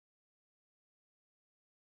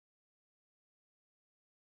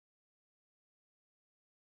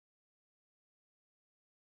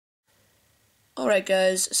Alright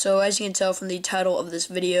guys, so as you can tell from the title of this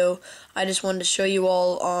video, I just wanted to show you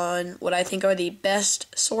all on what I think are the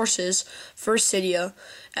best sources for Cydia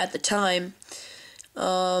at the time.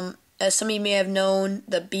 As some of you may have known,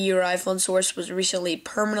 the Be Your iPhone source was recently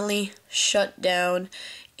permanently shut down,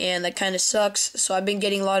 and that kind of sucks. So I've been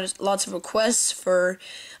getting lots of requests for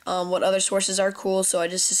what other sources are cool, so I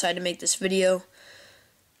just decided to make this video.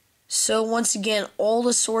 So once again, all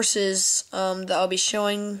the sources that I'll be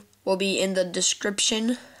showing will be in the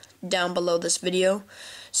description down below this video,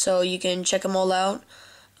 so you can check them all out.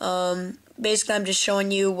 Basically, I'm just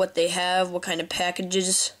showing you what they have, what kind of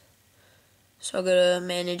packages. So I'll go to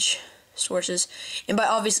manage sources, and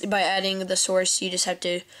obviously by adding the source, you just have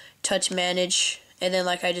to touch manage, and then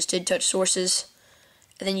like I just did, touch sources,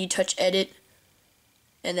 and then you touch edit,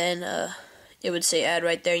 and then it would say add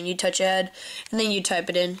right there, and you touch add, and then you type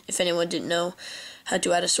it in if anyone didn't know how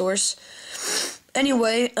to add a source.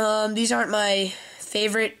 Anyway, these aren't my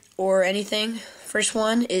favorite or anything. First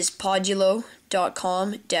one is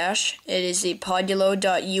podulo.com dash. It is the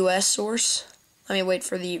podulo.us source. Let me wait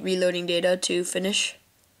for the reloading data to finish.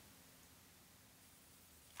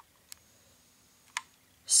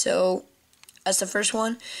 So that's the first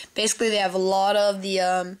one. Basically, they have a lot of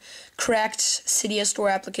the cracked Cydia store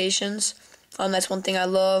applications. That's one thing I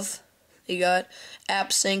love. They got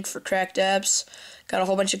app sync for cracked apps. Got a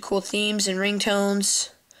whole bunch of cool themes and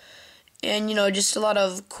ringtones, and you know, just a lot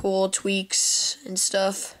of cool tweaks and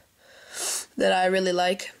stuff that I really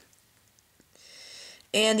like.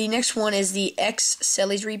 And the next one is the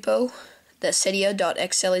xcellies repo, the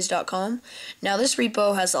cydia.xcellies.com. Now this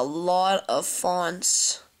repo has a lot of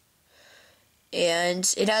fonts,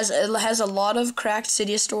 and it has a lot of cracked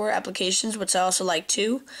Cydia store applications, which I also like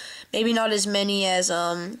too. Maybe not as many as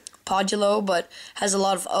Podulo, but has a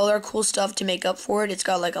lot of other cool stuff to make up for it. It's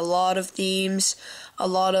got like a lot of themes, a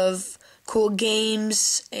lot of cool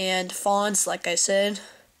games and fonts, like I said.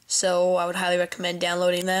 So I would highly recommend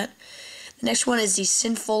downloading that. The next one is the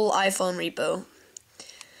Sinful iPhone repo.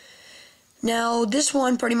 Now this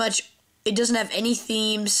one pretty much, it doesn't have any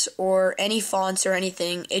themes or any fonts or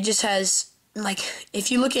anything. It just has, like,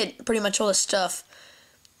 if you look at pretty much all the stuff,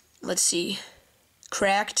 let's see,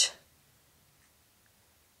 cracked.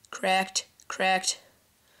 So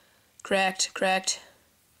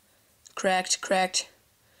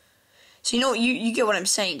you know, you get what I'm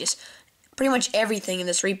saying. Just pretty much everything in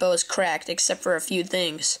this repo is cracked except for a few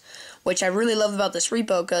things, which I really love about this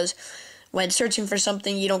repo, because when searching for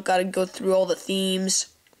something, you don't gotta go through all the themes.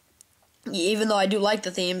 Even though I do like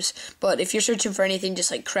the themes, but if you're searching for anything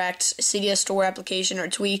just like cracked Cydia store application or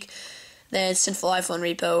tweak, then Sinful iPhone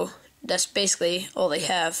repo, that's basically all they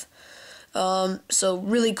have. So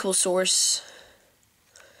really cool source.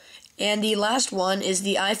 And the last one is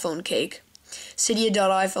the iPhone cake,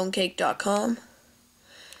 cydia.iphonecake.com.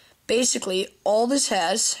 Basically, all this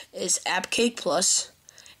has is AppCake Plus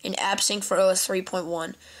and AppSync for OS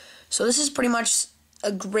 3.1. So this is pretty much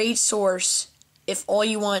a great source if all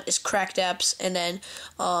you want is cracked apps, and then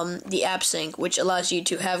the AppSync, which allows you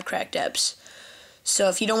to have cracked apps. So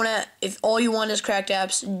if all you want is cracked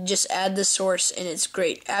apps, just add this source and it's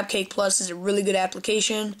great. AppCake Plus is a really good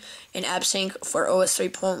application, and AppSync for OS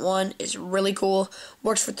 3.1 is really cool.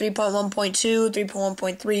 Works for 3.1.2,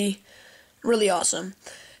 3.1.3, really awesome.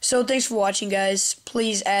 So thanks for watching, guys.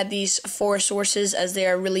 Please add these 4 sources, as they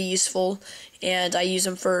are really useful, and I use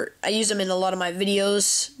them in a lot of my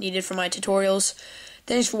videos needed for my tutorials.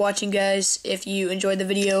 Thanks for watching, guys. If you enjoyed the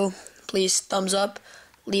video, please thumbs up.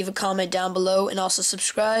 Leave a comment down below, and also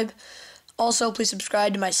subscribe. Also, please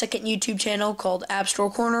subscribe to my second YouTube channel called App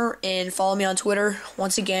Store Corner, and follow me on Twitter.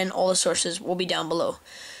 Once again, all the sources will be down below.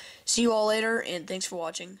 See you all later, and thanks for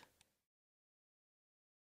watching.